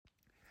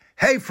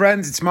Hey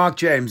friends, it's Mark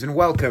James and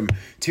welcome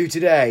to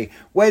today,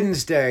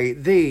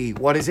 Wednesday,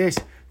 what is it?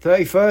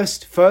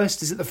 31st?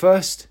 First? Is it the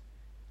 1st?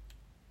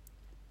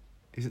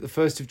 Is it the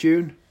 1st of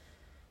June?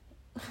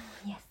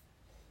 Yes.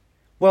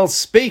 Well,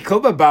 speak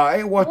up about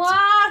it. What?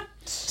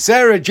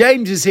 Sarah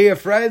James is here,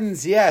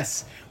 friends.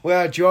 Yes, we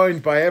are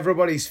joined by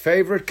everybody's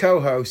favourite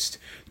co-host,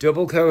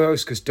 double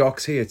co-host because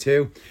Doc's here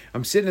too.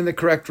 I'm sitting in the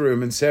correct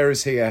room and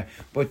Sarah's here.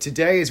 But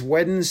today is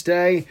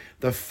Wednesday,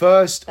 the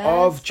 1st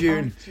of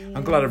June.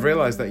 I'm glad I've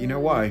realised that. You know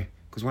why?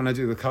 Because when I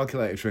do the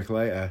calculator trick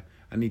later,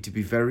 I need to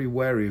be very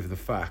wary of the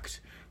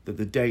fact that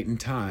the date and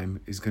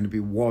time is going to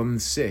be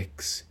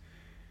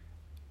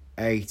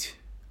 168.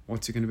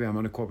 What's it going to be? I'm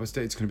on a quarter past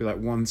 8. It's going to be like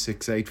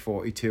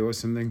 16842 or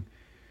something.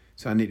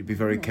 So I need to be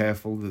very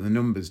careful that the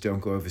numbers don't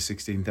go over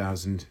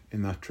 16,000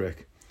 in that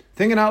trick.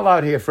 Thinking out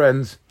loud here,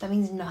 friends. That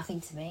means nothing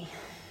to me.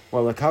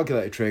 Well, the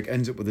calculator trick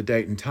ends up with a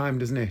date and time,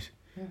 doesn't it?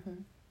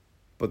 Mm-hmm.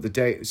 But the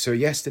date... So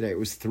yesterday it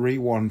was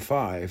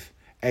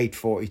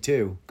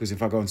 3:15:8:42. Because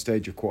if I go on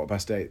stage at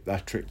 8:15,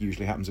 that trick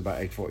usually happens about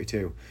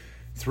 8:42.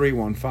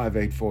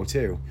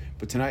 3:15:8:42.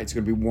 But tonight it's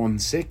going to be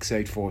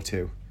 1:6:8:42.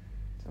 So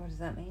what does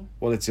that mean?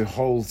 Well, it's a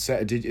whole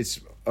set of digits.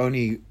 It's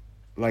only...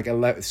 like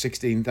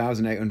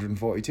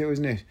 16,842,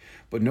 isn't it?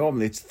 But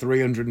normally it's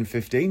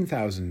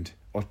 315,000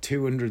 or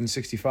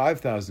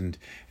 265,000.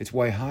 It's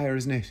way higher,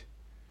 isn't it?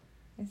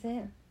 Is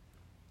it?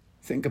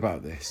 Think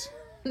about this.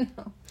 No.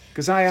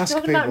 Because I ask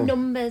Talking people... about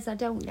numbers, I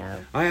don't know.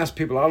 I ask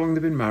people how long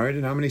they've been married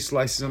and how many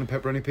slices on a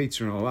pepperoni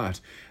pizza and all that.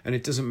 And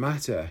it doesn't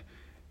matter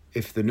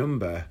if the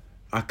number...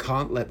 I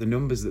can't let the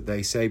numbers that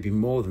they say be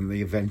more than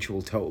the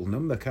eventual total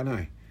number, can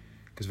I?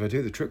 Because if I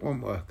do, the trick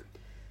won't work.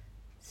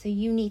 So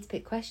you need to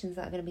pick questions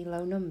that are going to be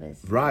low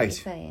numbers.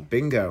 Right.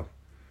 Bingo.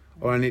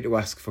 Or I need to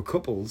ask for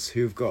couples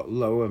who've got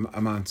low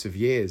amounts of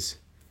years.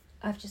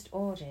 I've just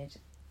ordered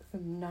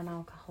some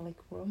non-alcoholic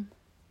rum.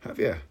 Have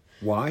you?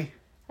 Why?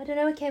 I don't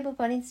know, it came up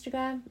on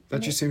Instagram. That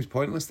just seems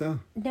pointless, though.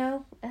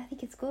 No, I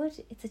think it's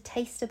good. It's a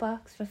taster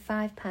box for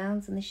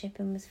 £5 and the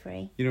shipping was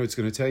free. You know what it's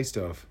going to taste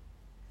of?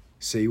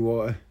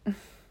 Seawater.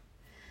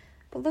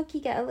 But look, you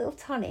get a little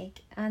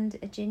tonic and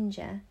a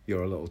ginger.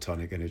 You're a little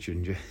tonic and a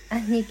ginger.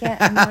 And you get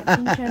not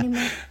ginger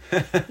anymore.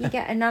 You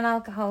get a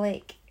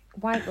non-alcoholic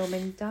white rum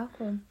and dark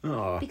rum.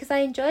 Oh. Because I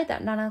enjoyed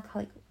that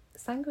non-alcoholic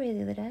sangria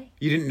the other day.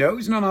 You didn't know it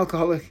was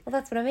non-alcoholic? Well,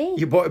 that's what I mean.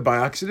 You bought it by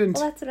accident?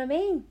 Well, that's what I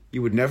mean.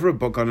 You would never have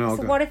booked on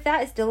alcohol. So what if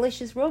that is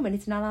delicious rum and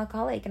it's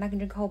non-alcoholic and I can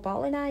drink a whole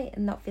bottle a night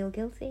and not feel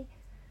guilty?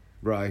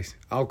 Right.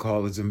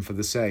 Alcoholism for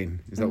the sane.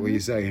 Is that what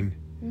you're saying?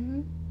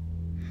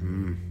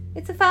 Mm-hmm.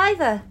 It's a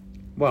 £5.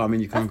 Well, I mean,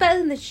 you can't... That's better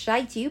than the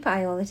shite you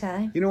buy all the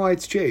time. You know why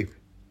it's cheap?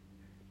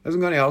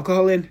 Hasn't got any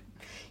alcohol in.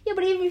 Yeah,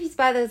 but even if you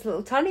buy those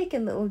little tonic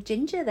and little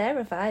ginger, they're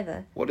a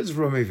 £5. What does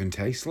rum even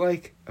taste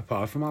like,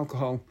 apart from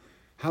alcohol?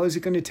 How is it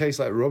going to taste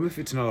like rum if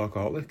it's not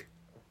alcoholic?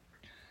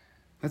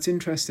 That's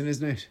interesting,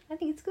 isn't it? I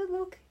think it's good,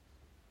 look.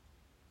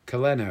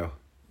 Caleno.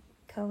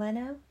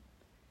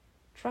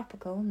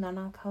 Tropical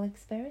non-alcoholic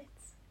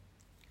spirits.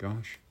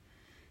 Gosh.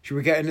 Should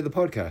we get into the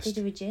podcast? They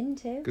do a gin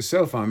too. Because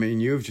so far, me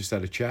and you have just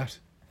had a chat.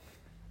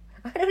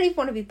 I don't even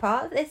want to be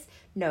part of this.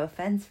 No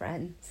offence,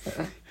 friends.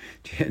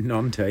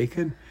 None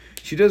taken.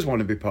 She does want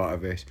to be part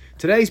of it.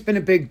 Today's been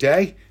a big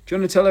day. Do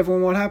you want to tell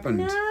everyone what happened?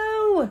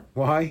 No.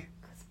 Why?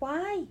 Because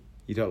why?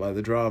 You don't like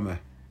the drama.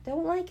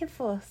 Don't like a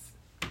fuss.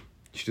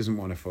 She doesn't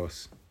want a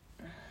fuss.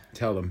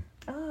 Tell them.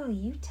 Oh,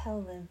 you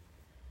tell them.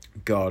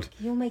 God.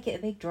 You'll make it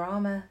a big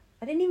drama.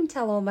 I didn't even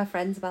tell all my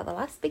friends about the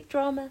last big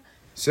drama.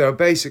 So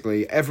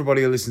basically,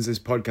 everybody who listens to this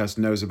podcast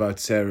knows about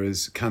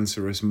Sarah's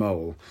cancerous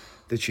mole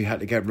that she had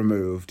to get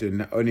removed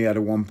and only had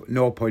a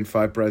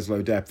 0.5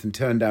 Breslow depth and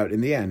turned out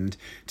in the end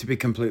to be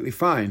completely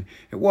fine.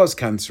 It was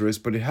cancerous,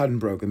 but it hadn't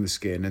broken the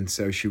skin, and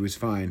so she was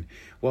fine.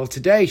 Well,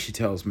 today, she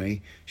tells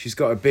me, she's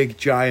got a big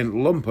giant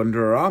lump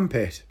under her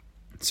armpit.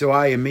 So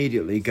I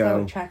immediately go...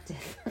 So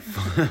attractive.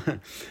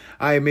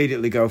 I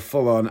immediately go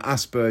full on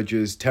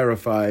Asperger's,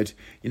 terrified,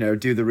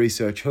 do the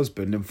research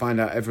husband and find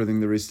out everything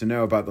there is to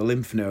know about the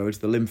lymph nodes,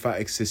 the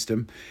lymphatic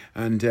system,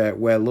 and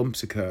where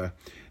lumps occur.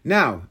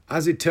 Now,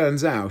 as it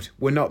turns out,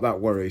 we're not that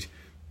worried.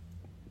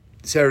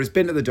 Sarah's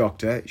been to the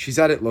doctor, she's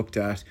had it looked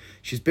at,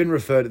 she's been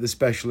referred to the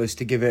specialist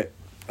to give it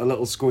a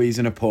little squeeze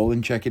and a pull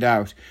and check it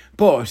out.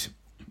 But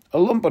a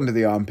lump under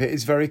the armpit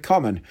is very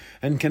common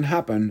and can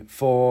happen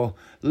for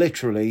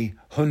literally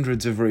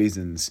hundreds of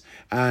reasons.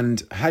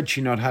 And had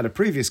she not had a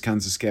previous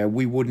cancer scare,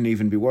 we wouldn't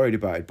even be worried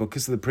about it. But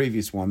because of the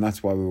previous one,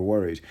 that's why we were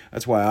worried.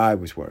 That's why I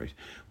was worried.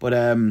 But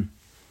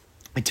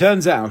it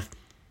turns out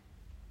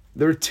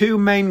there are two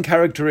main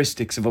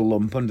characteristics of a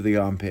lump under the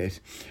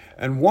armpit.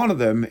 And one of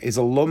them is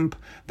a lump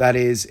that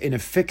is in a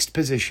fixed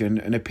position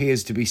and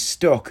appears to be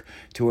stuck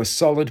to a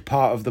solid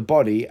part of the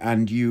body,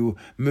 and you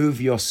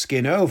move your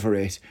skin over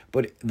it,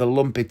 but the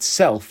lump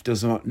itself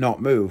does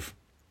not move.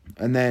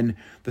 And then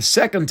the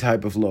second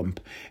type of lump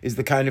is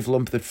the kind of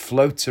lump that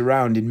floats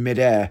around in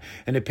midair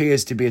and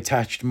appears to be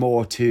attached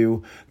more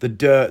to the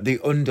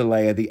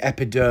underlayer, the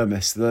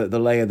epidermis, the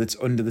layer that's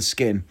under the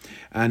skin.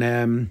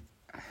 And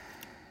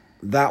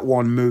that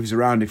one moves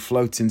around, it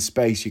floats in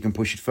space. You can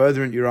push it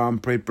further into your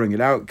armpit, bring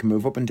it out, it can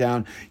move up and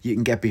down. You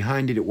can get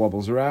behind it, it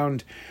wobbles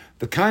around.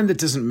 The kind that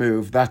doesn't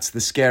move, that's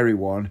the scary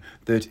one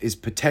that is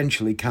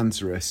potentially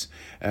cancerous.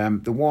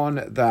 The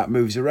one that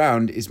moves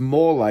around is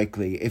more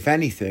likely, if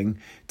anything,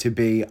 to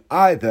be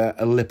either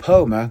a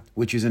lipoma,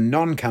 which is a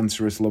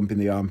non-cancerous lump in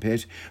the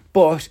armpit,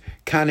 but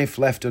can, if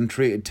left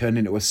untreated, turn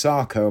into a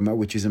sarcoma,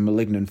 which is a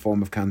malignant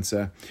form of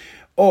cancer.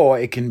 Or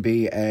it can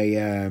be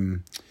a,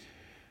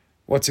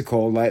 what's it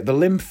called, like the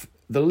lymph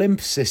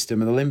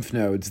system and the lymph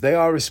nodes. They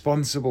are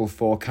responsible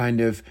for kind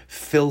of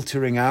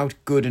filtering out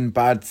good and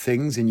bad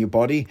things in your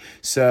body.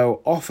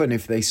 So often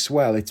if they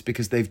swell, it's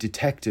because they've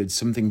detected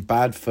something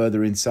bad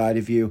further inside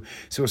of you.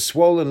 So a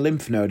swollen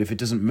lymph node, if it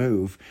doesn't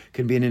move,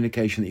 can be an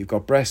indication that you've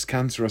got breast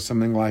cancer or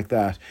something like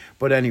that.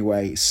 But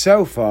anyway,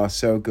 so far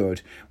so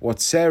good.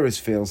 What Sarah's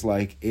feels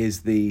like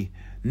is the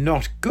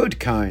not good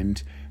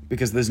kind,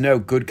 because there's no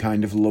good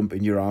kind of lump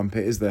in your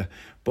armpit, is there?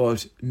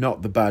 But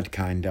not the bad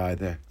kind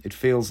either. It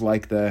feels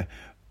like they're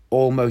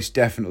almost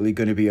definitely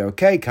going to be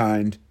okay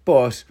kind,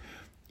 but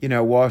you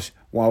know what?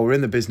 While we're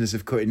in the business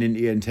of cutting into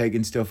you and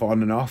taking stuff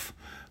on and off,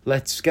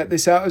 let's get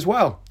this out as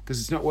well, because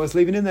it's not worth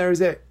leaving in there,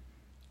 is it?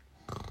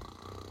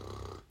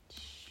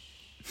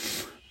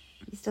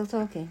 You still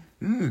talking?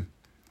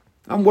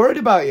 I'm worried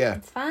about you.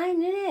 It's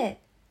fine, isn't it?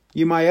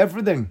 You're my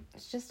everything.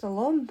 It's just a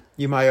lump.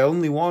 You're my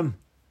only one.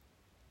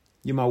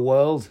 You're my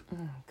world. Oh,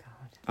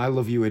 God. I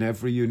love you in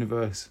every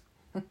universe.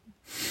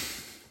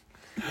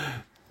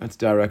 That's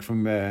direct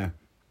from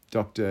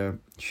Doctor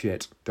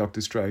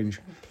Strange.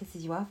 It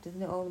pisses you off,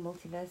 doesn't it? All the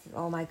multiverses.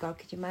 Oh my God,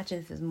 could you imagine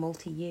if there's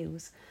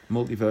multi-use?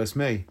 Multiverse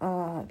me.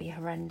 Oh, it'd be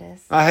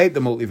horrendous. I hate the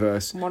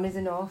multiverse. One is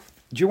enough.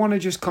 Do you want to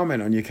just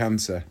comment on your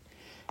cancer?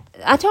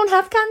 I don't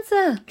have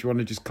cancer. Do you want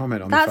to just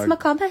comment on That's the fact... my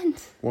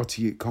comment. What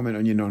do you comment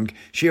on your non...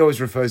 She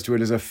always refers to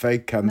it as a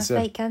fake cancer.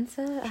 My fake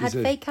cancer. I had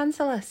fake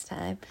cancer last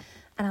time.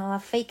 And I'll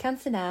have fake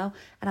cancer now,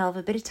 and I'll have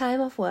a bit of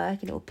time off work,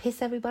 and it'll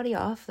piss everybody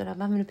off that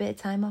I'm having a bit of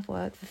time off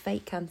work for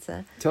fake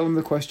cancer. Tell them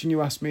the question you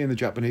asked me in the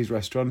Japanese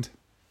restaurant.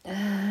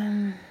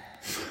 When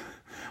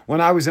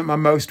I was at my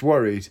most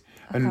worried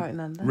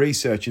and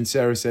researching,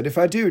 Sarah said, if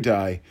I do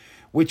die,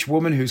 which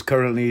woman who's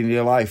currently in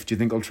your life do you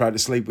think will try to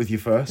sleep with you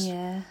first?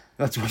 Yeah.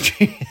 That's what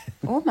she...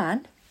 Oh,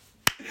 man.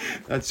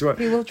 That's what...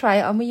 Who will try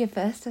it on with you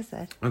first, I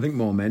said. I think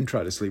more men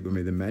try to sleep with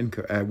me than men.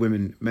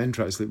 Men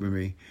try to sleep with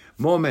me.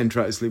 More men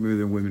try to sleep with me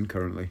than women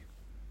currently.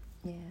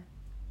 Yeah.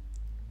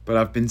 But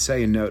I've been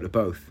saying no to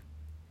both.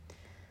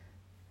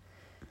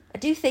 I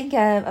do think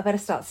I better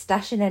start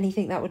stashing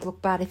anything that would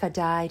look bad if I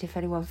died, if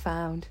anyone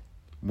found.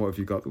 What have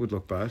you got that would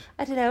look bad?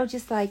 I don't know,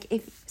 just like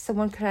if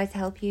someone tries to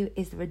help you,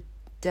 is there a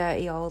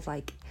dirty old,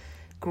 like,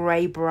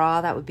 grey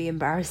bra that would be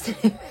embarrassing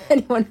if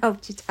anyone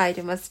helped you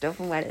tidy my stuff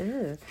and went,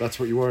 ugh. That's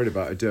what you're worried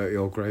about, a dirty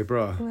old grey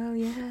bra? Well,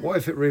 yeah. What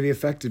if it really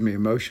affected me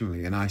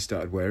emotionally and I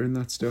started wearing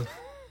that stuff?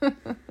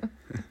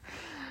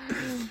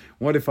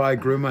 What if I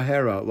grew my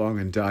hair out long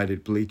and dyed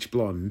it bleach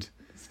blonde?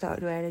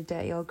 Started wearing a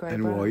dirty old grey bra.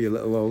 And wore your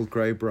little old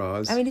grey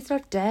bras. I mean, it's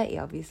not dirty,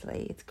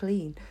 obviously. It's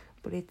clean.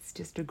 But it's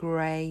just a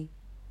grey,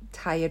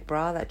 tired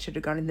bra that should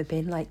have gone in the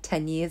bin like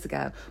 10 years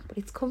ago. But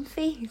it's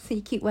comfy, so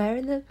you keep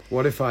wearing them.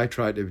 What if I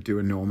tried to do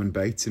a Norman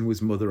Bates and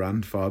was mother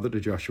and father to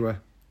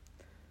Joshua?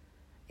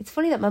 It's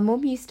funny that my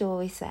mum used to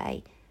always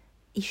say,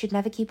 you should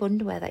never keep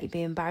underwear that you'd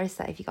be embarrassed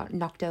that if you got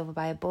knocked over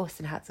by a bus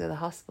and had to go to the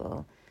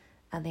hospital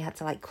and they had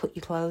to, like, cut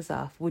your clothes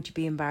off, would you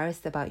be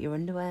embarrassed about your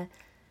underwear?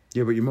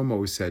 Yeah, but your mum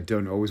always said,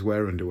 don't always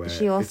wear underwear.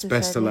 She also it's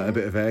best said, to let a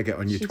bit of air get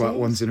on your twat did.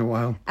 once in a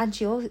while. And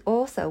she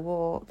also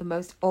wore the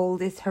most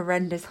oldest,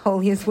 horrendous,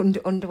 holiest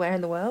underwear in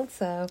the world,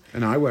 so...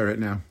 And I wear it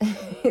now.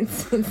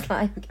 it's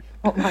like,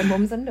 what, my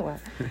mum's underwear?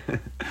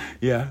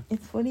 Yeah.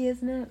 It's funny,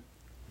 isn't it?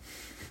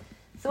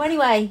 So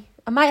anyway,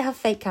 I might have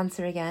fake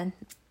cancer again.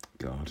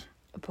 God.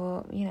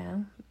 But, you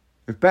know...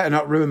 We've better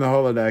not ruin the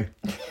holiday.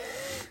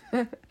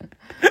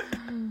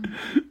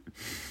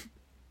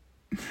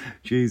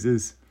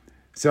 Jesus.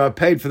 So I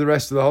paid for the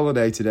rest of the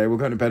holiday today. We're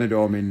going to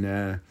Benidorm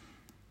in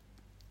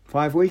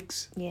 5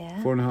 weeks.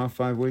 Yeah. 4.5,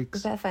 5 weeks.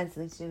 We better find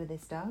something to do with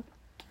this dog.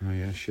 Oh,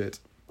 yeah, shit.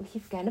 We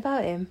keep forgetting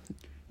about him.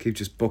 Keep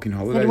just booking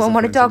holidays. Does anyone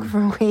want a dog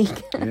for a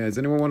week? Yeah, does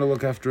anyone want to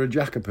look after a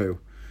Jackapoo?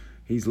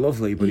 He's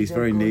lovely, but he's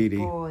very needy.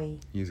 Boy.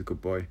 He's a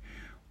good boy.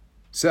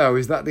 So,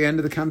 is that the end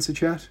of the cancer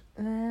chat?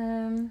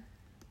 Well,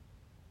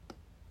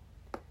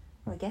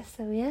 I guess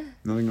so, yeah.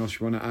 Nothing else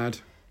you want to add?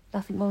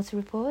 Nothing more to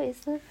report, is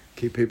there?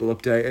 Keep people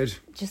updated.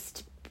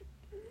 Just,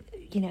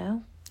 you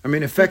know. I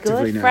mean,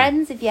 effectively good now.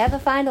 Friends, if you ever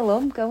find a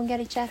lump, go and get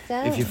it checked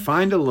out. If you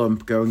find a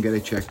lump, go and get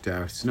it checked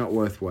out. It's not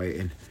worth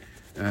waiting.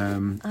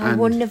 I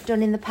wouldn't have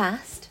done in the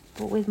past,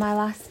 but with my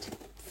last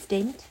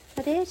stint,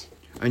 I did.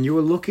 And you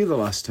were lucky the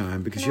last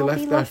time because you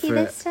left that for...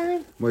 this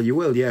time? Well, you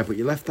will, yeah, but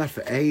you left that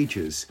for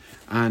ages.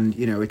 And,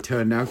 you know, it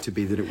turned out to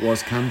be that it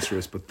was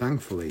cancerous, but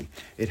thankfully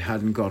it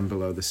hadn't gone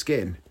below the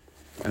skin.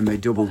 And they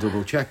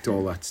double checked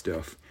all that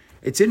stuff.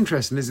 It's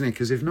interesting, isn't it?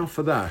 Because if not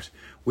for that,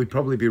 we'd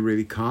probably be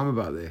really calm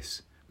about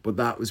this. But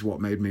that was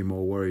what made me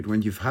more worried.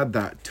 When you've had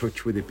that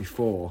touch with it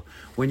before,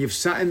 when you've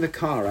sat in the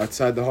car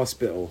outside the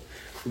hospital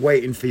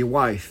waiting for your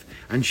wife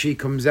and she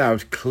comes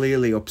out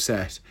clearly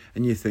upset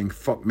and you think,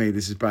 fuck me,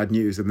 this is bad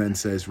news, and then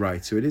says,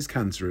 right, so it is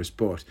cancerous.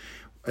 But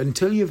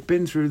until you've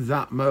been through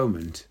that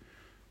moment,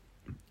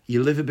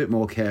 you live a bit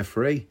more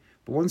carefree.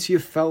 But once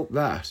you've felt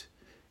that,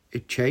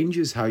 it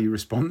changes how you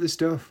respond to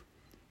stuff.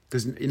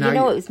 Because you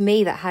know, it was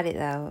me that had it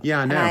though. Yeah,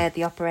 I know. And I had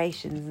the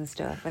operations and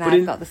stuff, and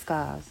I've got the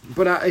scars.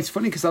 But it's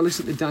funny because I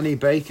listened to Danny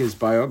Baker's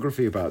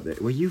biography about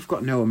it, where you've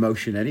got no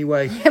emotion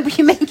anyway. Yeah, but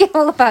you make it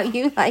all about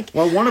you, like.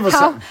 Well, one of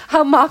us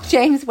how Mark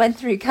James went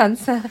through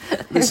cancer.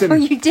 Listen, well,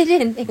 you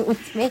didn't. It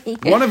was me.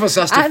 One of us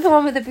has to. I'm the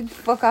one with the big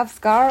fuck off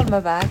scar on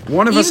my back.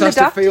 One of us has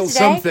to feel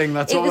something.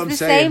 That's all I'm saying. It was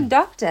the same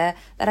doctor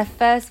that I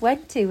first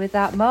went to with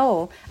that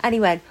mole, and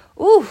he went,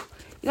 "Ooh,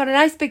 you got a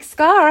nice big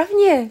scar, haven't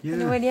you?" Yeah.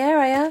 And I went, "Yeah,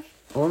 I have."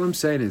 All I'm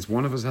saying is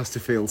one of us has to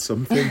feel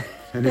something.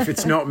 And if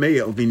it's not me,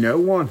 it'll be no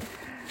one.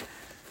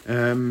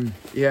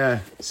 Yeah,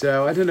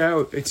 so I don't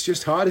know. It's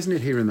just hard, isn't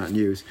it, hearing that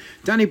news?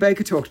 Danny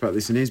Baker talked about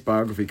this in his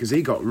biography because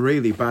he got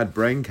really bad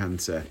brain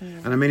cancer. Yeah.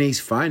 And I mean,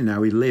 he's fine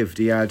now. He lived.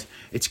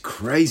 It's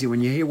crazy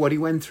when you hear what he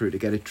went through to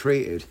get it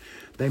treated.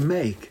 They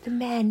make... The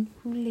men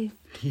who live.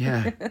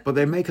 Yeah, but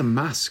they make a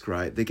mask,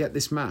 right? They get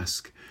this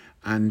mask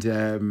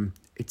and...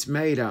 it's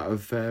made out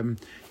of,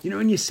 you know,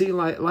 when you see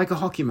like a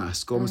hockey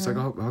mask, almost like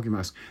a hockey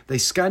mask, they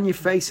scan your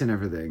face and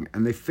everything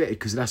and they fit it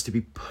because it has to be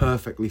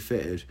perfectly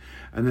fitted.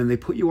 And then they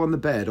put you on the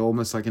bed,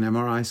 almost like an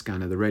MRI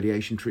scanner, the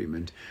radiation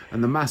treatment.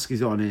 And the mask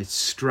is on and it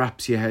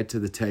straps your head to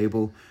the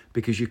table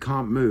because you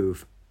can't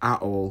move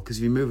at all. Because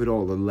if you move at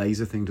all, the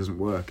laser thing doesn't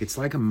work. It's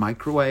like a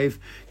microwave.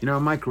 You know, a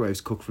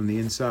microwave's cooked from the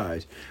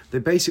inside. They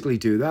basically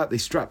do that. They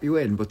strap you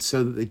in, but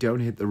so that they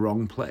don't hit the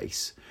wrong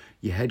place.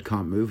 Your head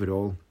can't move at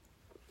all.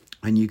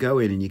 And you go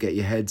in and you get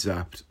your head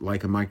zapped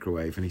like a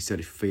microwave. And he said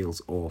it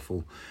feels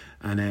awful.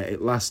 And it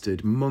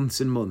lasted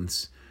months and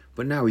months.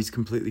 But now he's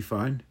completely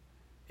fine.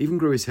 He even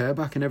grew his hair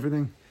back and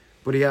everything.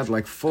 But he had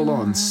like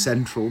full-on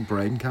central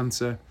brain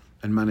cancer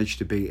and managed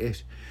to beat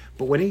it.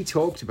 But when he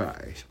talked about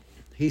it,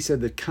 he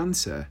said that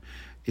cancer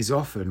is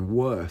often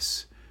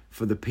worse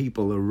for the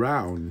people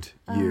around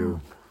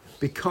you.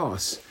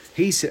 Because...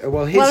 He said,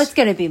 well, it's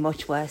going to be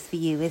much worse for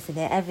you, isn't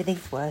it?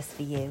 Everything's worse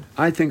for you.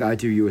 I think I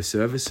do you a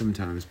service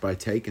sometimes by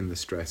taking the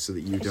stress so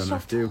that you don't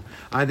have to.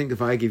 I think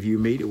if I give you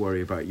me to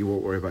worry about, you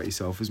won't worry about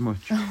yourself as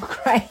much. Oh,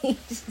 great.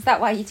 Is that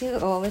why you do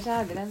it all the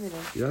time and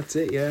everything? That's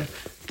it, yeah.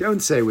 Don't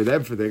say with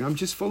everything. I'm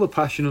just full of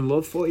passion and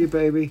love for you,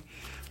 baby.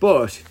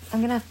 But... I'm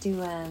going to have to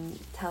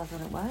tell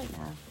everyone at work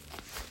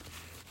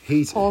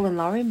now. Paul and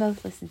Lauren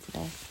both listened to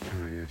this.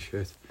 Oh, yeah,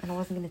 shit. And I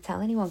wasn't going to tell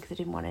anyone because I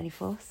didn't want any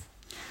fuss.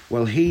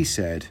 Well, he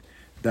said...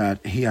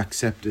 that he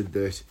accepted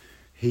that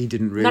he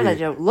didn't really... Not that I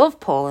don't love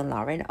Paul and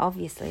Lauren,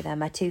 obviously. They're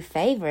my two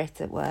favourites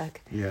at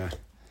work. Yeah.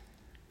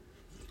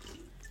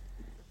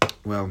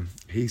 Well,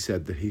 he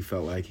said that he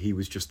felt like he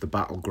was just the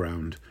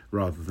battleground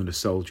rather than a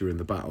soldier in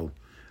the battle.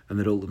 And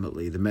that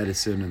ultimately the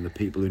medicine and the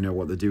people who know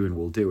what they're doing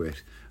will do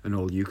it. And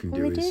all you can do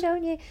is... Well, they do,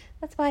 don't you?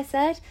 That's why I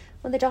said,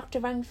 when the doctor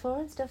rang before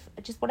and stuff,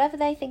 just whatever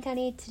they think I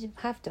need to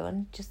have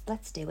done, just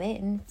let's do it.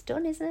 And it's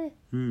done, isn't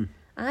it?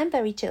 I'm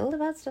very chilled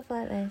about stuff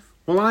like this.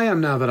 Well, I am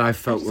now that I've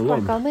felt the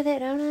lump. Just crack on with it,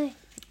 don't I?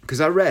 Because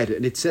I read,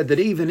 and it said that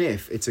even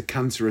if it's a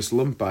cancerous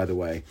lump, by the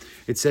way,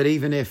 it said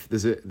even if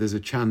there's a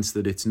chance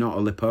that it's not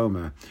a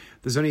lipoma,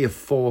 there's only a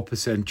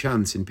 4%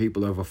 chance in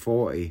people over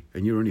 40,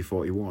 and you're only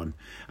 41,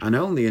 and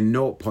only a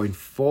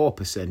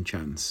 0.4%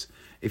 chance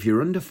if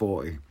you're under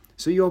 40.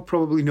 So you're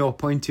probably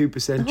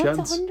 0.2%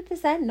 chance.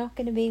 It's 100% not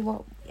going to be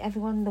what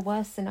everyone in the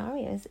worst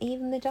scenarios.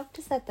 Even the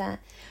doctor said that.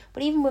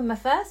 But even with my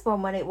first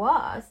one, when it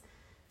was,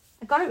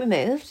 I got it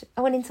removed.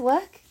 I went into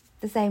work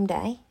the same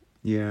day.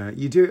 Yeah,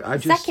 you do.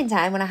 Second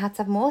time, when I had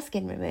to have more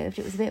skin removed,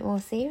 it was a bit more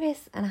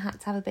serious and I had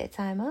to have a bit of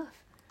time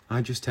off.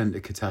 I just tend to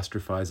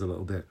catastrophise a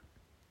little bit.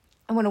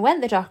 And when I went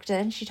to the doctor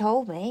and she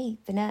told me,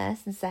 the nurse,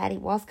 and said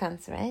it was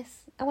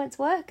cancerous, I went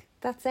to work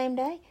that same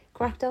day,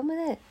 cracked on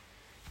with it.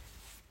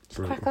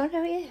 Just crack on,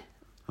 don't you?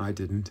 I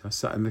didn't. I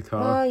sat in the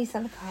car. Oh, you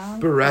sat in the car.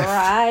 Bereft.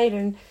 Cried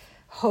and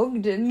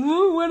hugged and,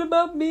 what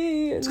about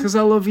me? It's because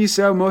I love you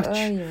so much.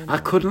 I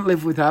couldn't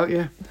live without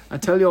you. I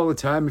tell you all the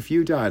time, if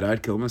you died,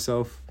 I'd kill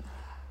myself.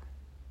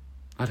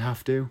 I'd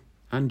have to.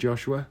 And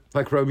Joshua.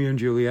 Like Romeo and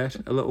Juliet.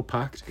 A little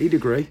pact. He'd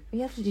agree.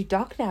 You have to do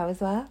Doc now as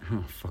well.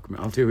 Oh, fuck me.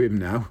 I'll do him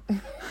now.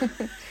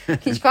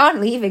 Because you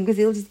can't leave him because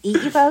he'll just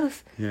eat you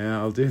both. Yeah,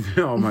 I'll do.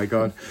 Oh, my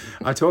God.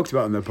 I talked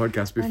about it on the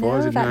podcast before,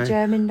 didn't I? That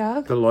German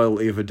dog. The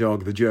loyalty of a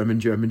dog. The German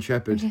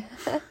Shepherd.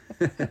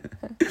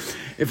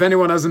 If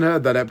anyone hasn't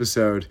heard that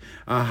episode,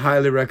 I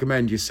highly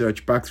recommend you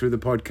search back through the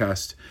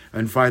podcast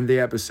and find the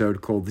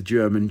episode called The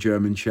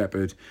German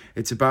Shepherd.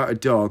 It's about a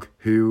dog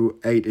who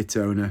ate its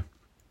owner.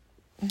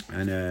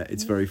 And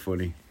it's very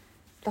funny.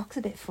 Doc's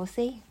a bit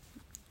fussy.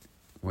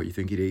 What, you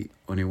think he'd eat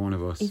only one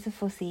of us? He's a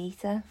fussy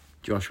eater.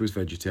 Josh was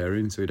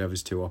vegetarian, so he'd have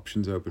his two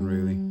options open,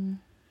 really.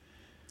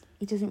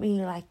 He doesn't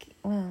really like,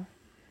 well, I was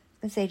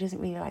going to say he doesn't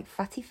really like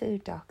fatty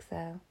food, Doc,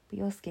 so. But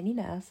you're skinny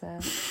now, so.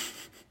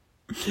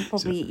 He'd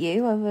probably eat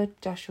you over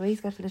Joshua.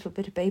 He's got a little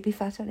bit of baby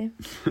fat on him.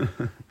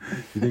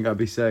 You think I'd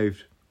be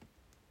saved?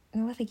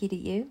 No, I think he'd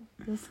eat you.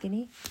 You're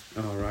skinny.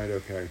 Oh, right,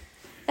 okay.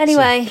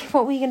 Anyway,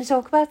 what were you going to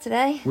talk about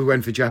today? We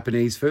went for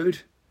Japanese food.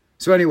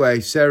 So anyway,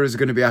 Sarah's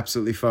going to be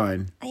absolutely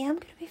fine. I am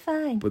going to be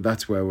fine. But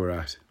that's where we're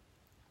at.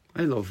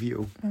 I love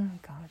you. Oh,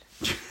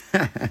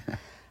 God.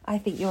 I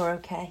think you're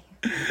okay.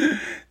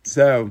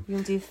 So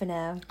You'll do for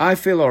now. I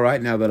feel all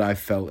right now that I've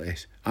felt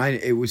it.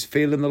 It was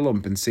feeling the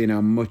lump and seeing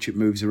how much it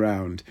moves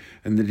around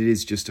and that it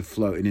is just a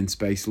floating in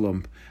space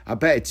lump. I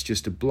bet it's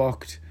just a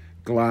blocked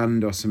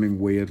gland or something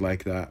weird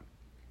like that.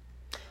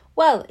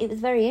 Well, it was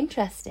very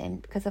interesting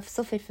because I've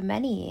suffered for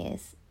many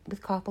years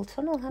with carpal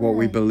tunnel, haven't What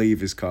we I?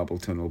 believe is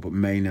carpal tunnel, but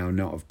may now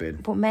not have been.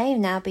 But may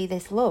now be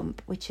this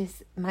lump, which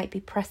might be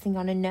pressing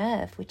on a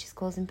nerve, which is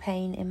causing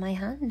pain in my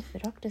hand, the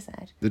doctor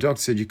said. The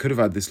doctor said you could have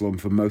had this lump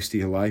for most of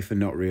your life and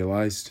not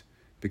realised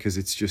because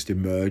it's just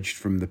emerged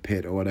from the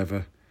pit or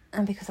whatever.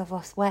 And because I've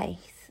lost weight,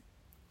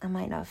 I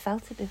might not have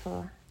felt it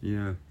before.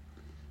 Yeah.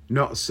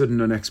 Not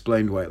sudden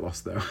unexplained weight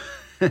loss, though.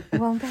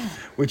 Well, no.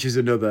 Which is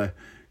another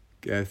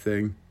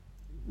thing.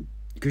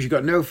 Because you've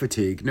got no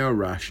fatigue, no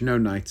rash, no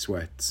night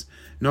sweats.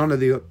 None of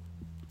the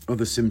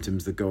other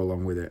symptoms that go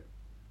along with it.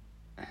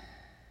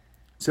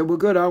 So we're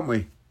good, aren't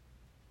we?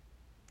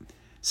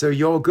 So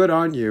you're good,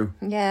 aren't you?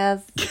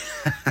 Yes.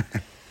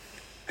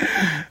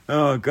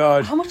 Oh,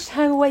 God. How much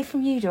time away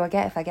from you do I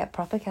get if I get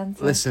proper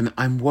cancer? Listen,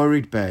 I'm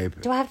worried, babe.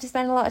 Do I have to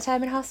spend a lot of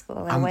time in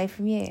hospital away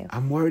from you?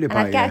 I'm worried And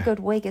about I'd get you. a good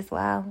wig as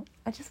well.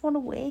 I just want a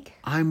wig.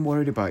 I'm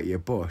worried about you,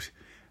 but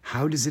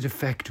how does it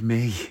affect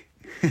me?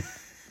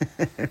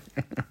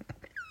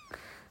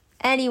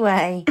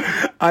 Anyway,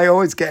 I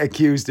always get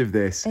accused of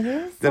this. it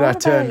is That all I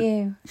about turn-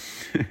 you.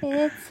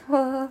 It's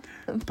all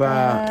But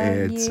about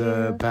it's you.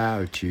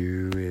 about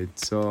you.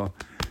 It's all.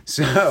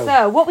 So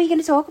So, what were you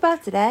going to talk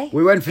about today?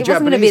 we went for It wasn't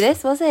going to be Japanese.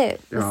 this, was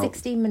it? We're No.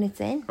 16 minutes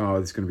in. Oh,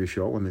 this is going to be a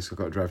short one. This I've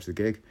got to drive to the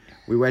gig.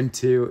 We went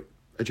to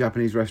a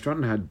Japanese restaurant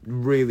and had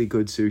really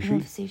good I went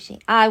sushi. for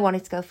sushi. I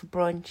wanted to go for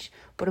brunch,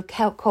 but of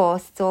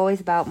course, it's always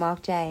about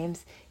Mark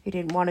James, who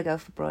didn't want to go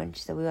for brunch,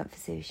 so we went for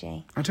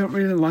sushi. I don't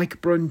really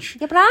like brunch,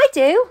 Yeah, but I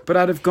do. but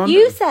I'd have gone.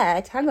 You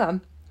said, hang on,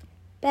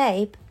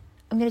 babe,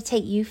 I'm going to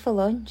take you for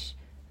lunch.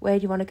 Where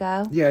do you want to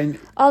go? Yeah, and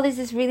Oh, there's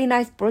this really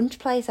nice brunch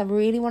place. I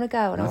really want to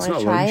go, and That's I want not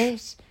to try lunch.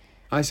 it.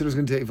 I said I was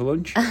going to take you for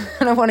lunch.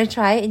 And I want to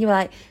try it, and you were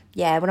like,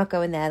 yeah, we're not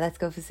going there. Let's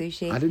go for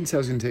sushi. I didn't say I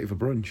was going to take you for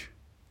brunch.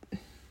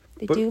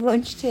 They but- do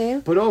lunch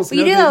too. But also,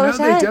 Well, you do that all the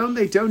they time. don't.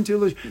 They don't do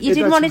lunch. You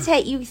didn't want to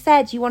take. You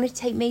said you wanted to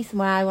take me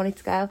somewhere. I wanted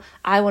to go.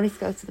 I wanted to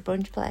go to the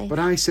brunch place. But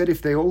I said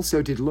if they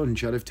also did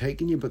lunch, I'd have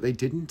taken you, but they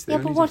didn't. They yeah,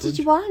 only but what did lunch.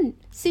 you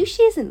want? Sushi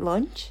isn't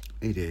lunch.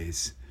 It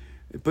is.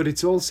 But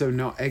it's also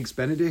not eggs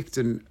Benedict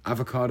and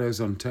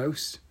avocados on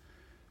toast.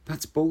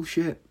 That's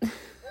bullshit.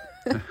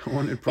 I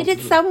wanted They proper-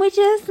 did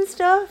sandwiches and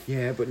stuff.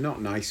 Yeah, but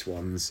not nice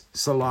ones.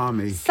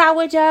 Salami.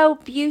 Sourdough,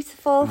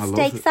 beautiful I love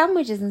steak it.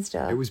 sandwiches and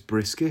stuff. It was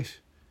brisket.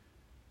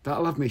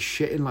 That'll have me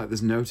shitting like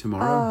there's no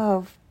tomorrow.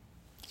 Oh,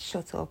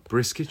 shut up.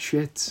 Brisket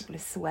shits. I'm going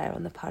to swear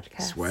on the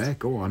podcast. Swear,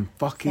 go on.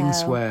 Fucking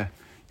So- swear.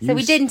 So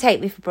we didn't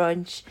take me for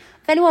brunch.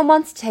 If anyone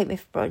wants to take me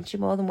for brunch, you're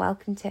more than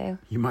welcome to.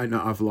 You might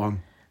not have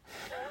long.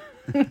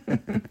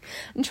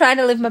 I'm trying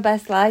to live my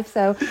best life,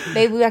 so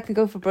maybe I can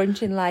go for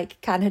brunch in like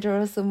Canada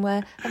or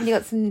somewhere. Haven't you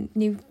got some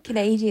new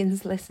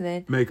Canadians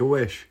listening? Make a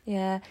wish.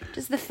 Yeah,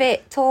 just the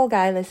fit, tall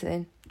guy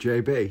listening.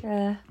 JB.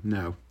 Uh,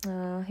 No.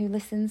 who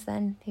listens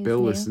then? Who's Bill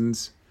new?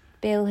 listens.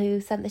 Bill,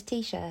 who sent the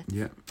t-shirt.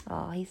 Yeah.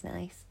 Oh, he's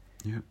nice.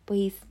 Yeah. But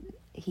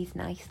he's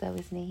nice though,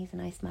 isn't he? He's a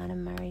nice man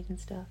and married and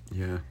stuff.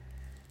 Yeah.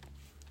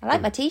 I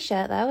like my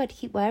t-shirt though. I'd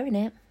keep wearing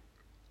it.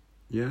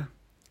 Yeah.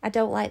 I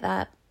don't like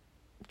that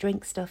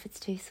drink stuff. It's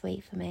too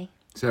sweet for me.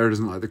 Sarah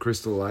doesn't like the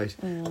Crystal Light.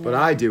 But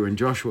I do, and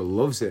Joshua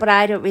loves it. But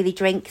I don't really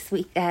drink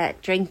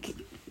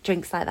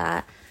drinks like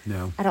that.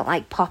 No. I don't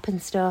like pop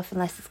and stuff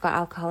unless it's got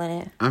alcohol in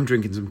it. I'm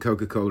drinking some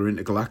Coca-Cola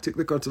Intergalactic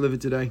that got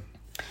delivered today.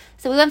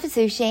 So we went for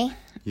sushi.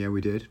 Yeah, we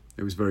did.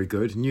 It was very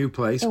good. New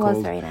place It was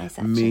called very nice,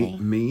 actually.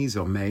 Maze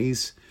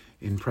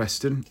in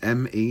Preston.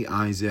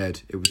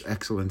 Meiz. It was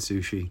excellent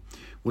sushi.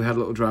 We had a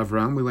little drive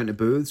around. We went to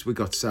Booths. We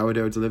got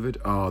sourdough delivered.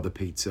 Oh, the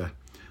pizza.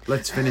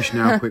 Let's finish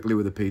now quickly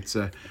with the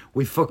pizza.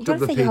 We fucked You've up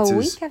got the to take a whole pizzas.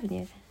 week, haven't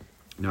you?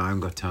 No, I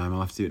haven't got time. I'll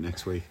have to do it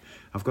next week.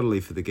 I've got to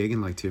leave for the gig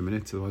in like 2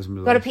 minutes. Otherwise,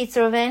 I'm Got a late.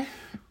 pizza oven.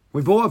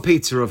 We bought a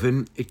pizza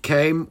oven. It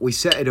came. We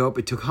set it up.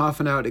 It took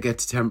half an hour to get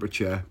to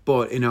temperature.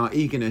 But in our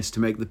eagerness to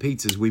make the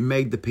pizzas, we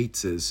made the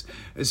pizzas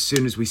as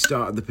soon as we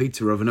started the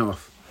pizza oven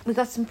off. We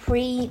got some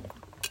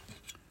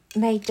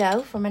pre-made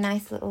dough from a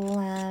nice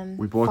little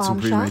We bought farm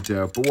some pre-made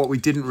shop. dough. But what we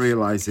didn't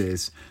realise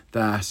is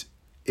that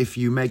if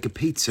you make a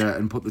pizza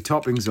and put the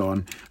toppings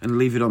on and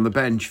leave it on the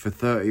bench for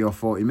 30 or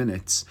 40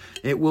 minutes,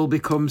 it will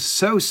become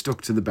so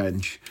stuck to the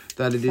bench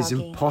that it is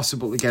Soggy.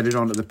 impossible to get it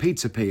onto the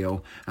pizza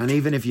peel. And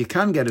even if you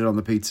can get it on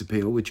the pizza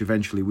peel, which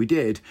eventually we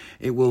did,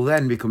 it will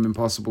then become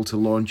impossible to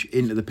launch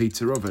into the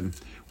pizza oven,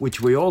 which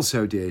we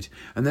also did.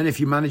 And then if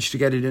you manage to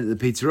get it into the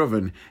pizza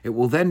oven, it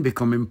will then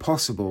become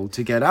impossible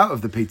to get out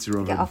of the pizza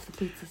oven. Get off the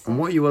pizza set. And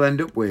what you will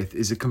end up with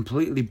is a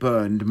completely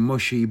burned,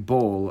 mushy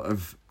ball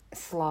of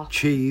Slop.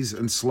 cheese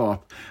and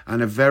slop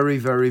and a very,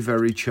 very,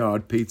 very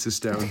charred pizza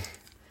stone.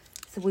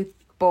 So we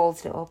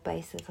ballsed it up,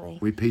 basically.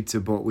 We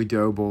dough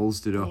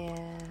ballsed it up.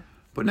 Yeah.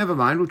 But never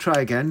mind, we'll try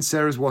again.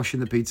 Sarah's washing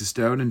the pizza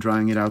stone and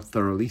drying it out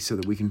thoroughly so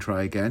that we can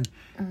try again.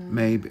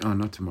 Maybe,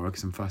 not tomorrow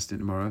because I'm fasting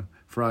tomorrow.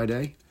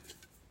 Friday?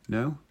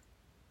 No?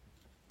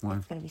 Why?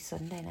 It's going to be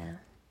Sunday now.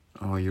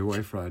 Oh, you're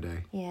away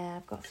Friday. Yeah,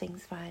 I've got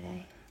things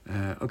Friday.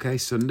 Okay,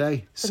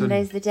 Sunday.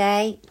 Sunday's the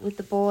day with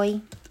the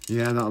boy.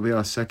 Yeah, that'll be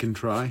our second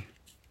try.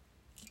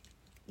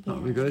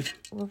 That'll be good.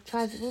 We'll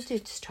try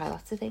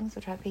lots of things.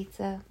 We'll try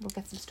pizza. We'll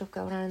get some stuff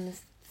going on in the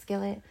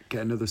skillet.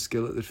 Get another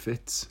skillet that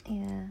fits.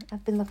 Yeah,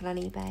 I've been looking on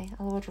eBay.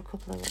 I'll order a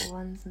couple of little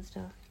ones and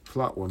stuff.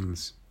 Flat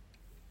ones.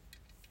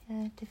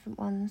 Yeah, different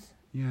ones.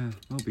 Yeah,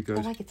 that'll be I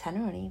good. like a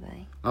tenner on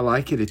eBay. I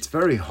like it. It's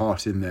very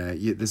hot in there.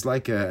 There's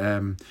like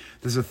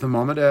there's a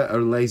thermometer, a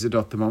laser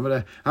dot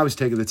thermometer. I was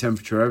taking the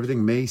temperature of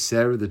everything. Me,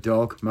 Sarah, the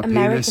dog, my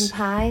American penis.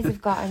 Pies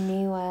have got a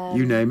new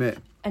You name it.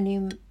 a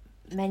new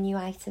menu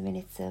item, and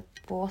it's a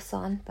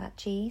boursin, that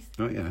cheese,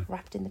 Oh yeah,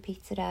 wrapped in the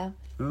pizza dough,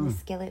 Oh. and a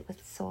skillet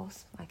with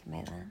sauce. I can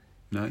make that.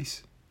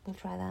 nice. We'll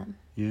try that.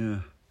 Yeah,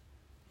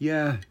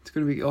 yeah. It's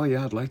gonna be. Oh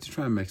yeah, I'd like to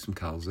try and make some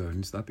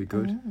calzones. That'd be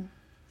good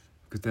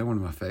because they're one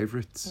of my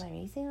favourites. They're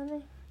easy, aren't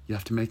they? You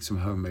have to make some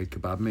homemade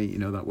kebab meat. You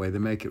know that way they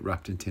make it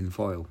wrapped in tin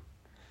foil.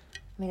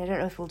 I mean, I don't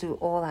know if we'll do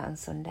all that on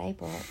Sunday,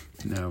 but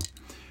No,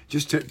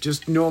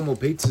 just normal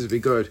pizzas would be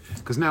good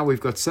because now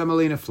we've got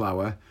semolina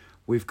flour.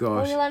 We've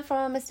got we learned from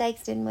our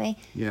mistakes, didn't we?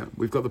 yeah,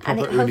 we've got the And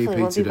proper it uni hopefully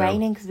will pizza be dough.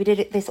 raining because we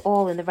did this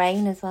all in the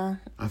rain as well.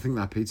 I think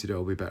that pizza dough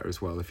will be better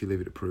as well if you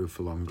leave it approved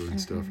for longer and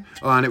stuff.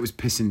 Oh, and it was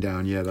pissing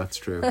down. Yeah, that's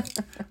true.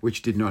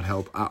 Which did not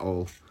help at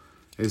all.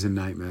 It was a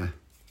nightmare.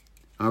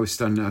 I was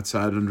standing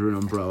outside under an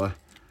umbrella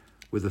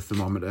with a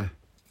thermometer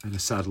and a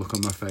sad look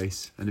on my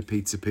face and a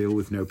pizza peel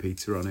with no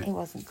pizza on it. It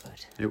wasn't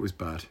good. It was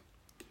bad.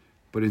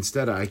 But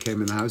instead I came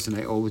in the house and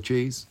ate all the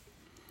cheese.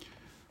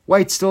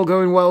 Weight still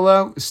going well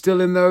though. Still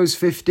in those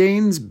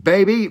 15s,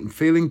 baby.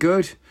 Feeling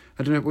good.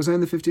 I don't know, was I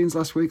in the 15s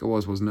last week? I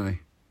wasn't I?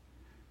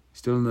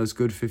 Still in those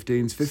good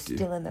 15s. 15.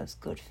 Still in those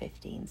good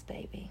 15s,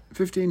 baby.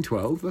 15,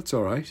 12, that's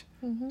all right.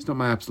 It's not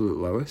my absolute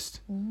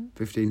lowest.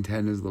 15,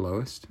 10 is the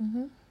lowest.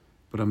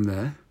 But I'm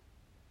there.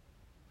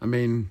 I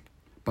mean,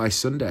 by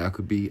Sunday I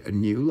could be a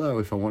new low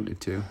if I wanted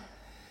to.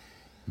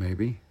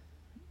 Maybe.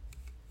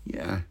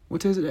 Yeah.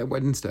 What is it?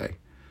 Wednesday.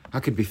 I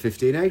could be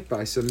 15.8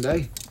 by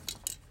Sunday.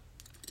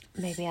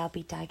 Maybe I'll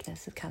be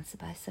diagnosed with cancer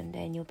by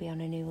Sunday and you'll be on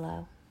a new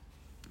low.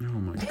 Oh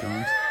my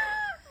God.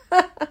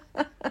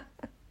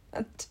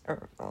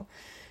 Terrible.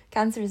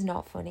 Cancer is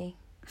not funny.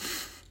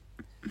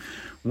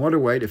 What a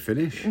way to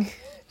finish.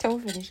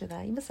 Don't finish with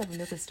that. You must have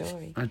another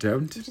story. I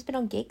don't. You've just been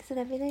on gigs and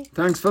everything.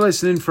 Thanks for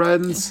listening,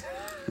 friends.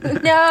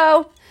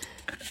 No!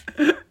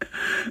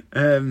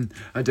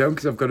 I don't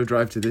because I've got to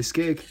drive to this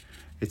gig.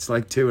 It's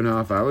like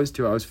 2.5 hours,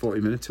 2 hours,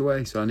 40 minutes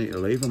away. So I need to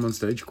leave. I'm on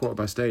stage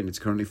 8:15 and it's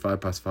currently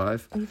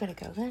 5:05. Oh, you better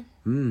go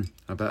then.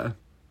 I better.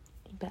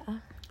 You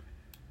better.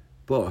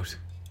 But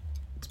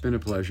it's been a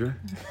pleasure.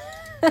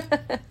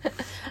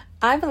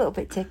 I'm a little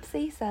bit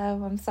tipsy, so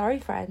I'm sorry,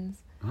 friends.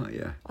 Oh,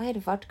 yeah. I had a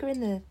vodka in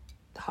the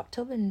hot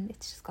tub and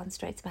it's just gone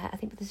straight to my head. I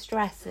think with the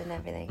stress and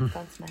everything, it's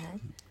gone to my head.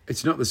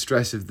 It's not the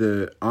stress of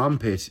the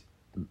armpit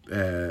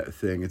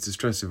thing. It's the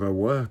stress of our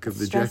work, of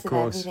the Stress jet of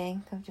course.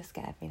 everything. I'll just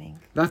get everything.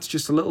 That's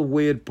just a little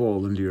weird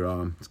ball under your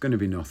arm. It's going to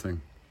be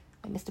nothing.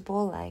 Like Mr.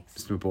 Ball Legs.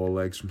 It's my ball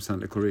legs from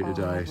Santa Clarita Oh, I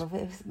Diet. love it.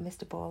 It was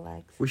Mr. Ball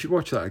Legs. We should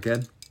watch that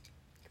again.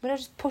 Can I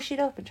just push it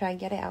up and try and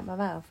get it out my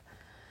mouth?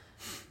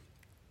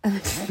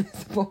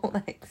 Mr. Ball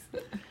Legs.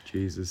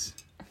 Jesus.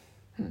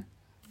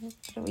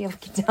 Don't we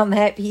looking down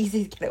there? It'd be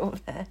easy to get it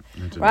up there. I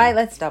don't Right, know.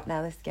 let's stop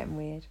now. This is getting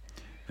weird.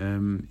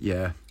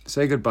 Yeah.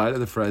 Say goodbye to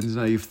the friends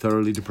now you've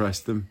thoroughly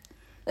depressed them.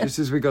 Just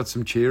as we got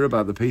some cheer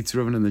about the pizza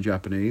oven and the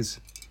Japanese.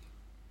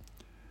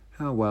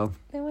 Oh, well.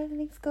 No,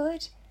 everything's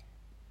good.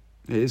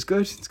 It is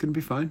good. It's going to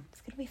be fine.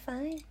 It's going to be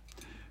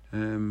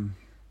fine.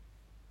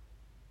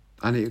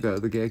 I need to go to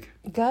the gig.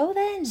 Go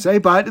then. Say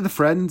bye to the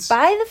friends.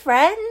 Bye, the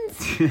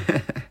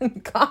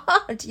friends.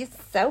 God, you're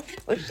so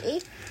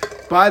pushy.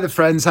 Bye, the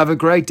friends. Have a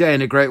great day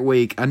and a great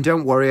week. And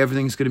don't worry,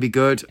 everything's going to be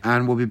good.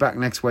 And we'll be back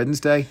next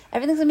Wednesday.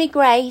 Everything's going to be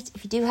great.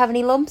 If you do have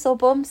any lumps or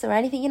bumps or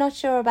anything you're not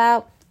sure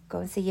about, go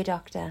and see your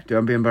doctor.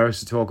 Don't be embarrassed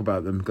to talk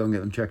about them. Go and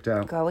get them checked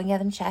out. Go and get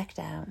them checked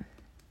out.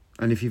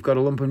 And if you've got a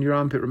lump on your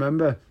armpit,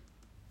 remember,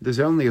 there's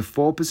only a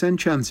 4%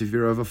 chance if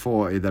you're over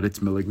 40 that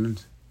it's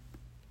malignant.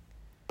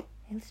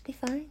 It'll just be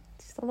fine.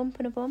 Just a lump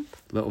and a bump.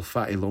 Little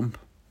fatty lump.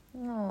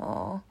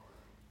 Oh,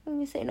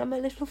 I'm sitting on my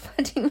little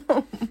fatty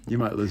lump. You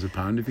might lose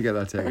 £1 if you get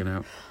that taken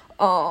out.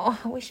 Oh,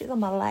 I wish it was on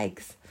my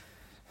legs.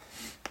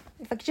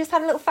 If I could just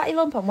had a little fatty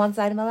lump on one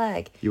side of my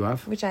leg. You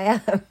have? Which I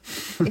am.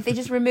 If they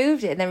just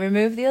removed it and then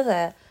removed the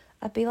other,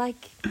 I'd be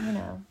like,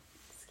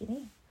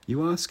 skinny.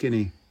 You are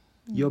skinny.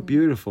 You're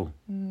beautiful.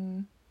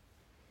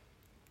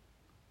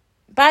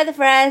 Bye, the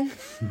friends.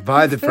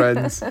 Bye, the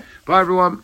friends. Bye, everyone.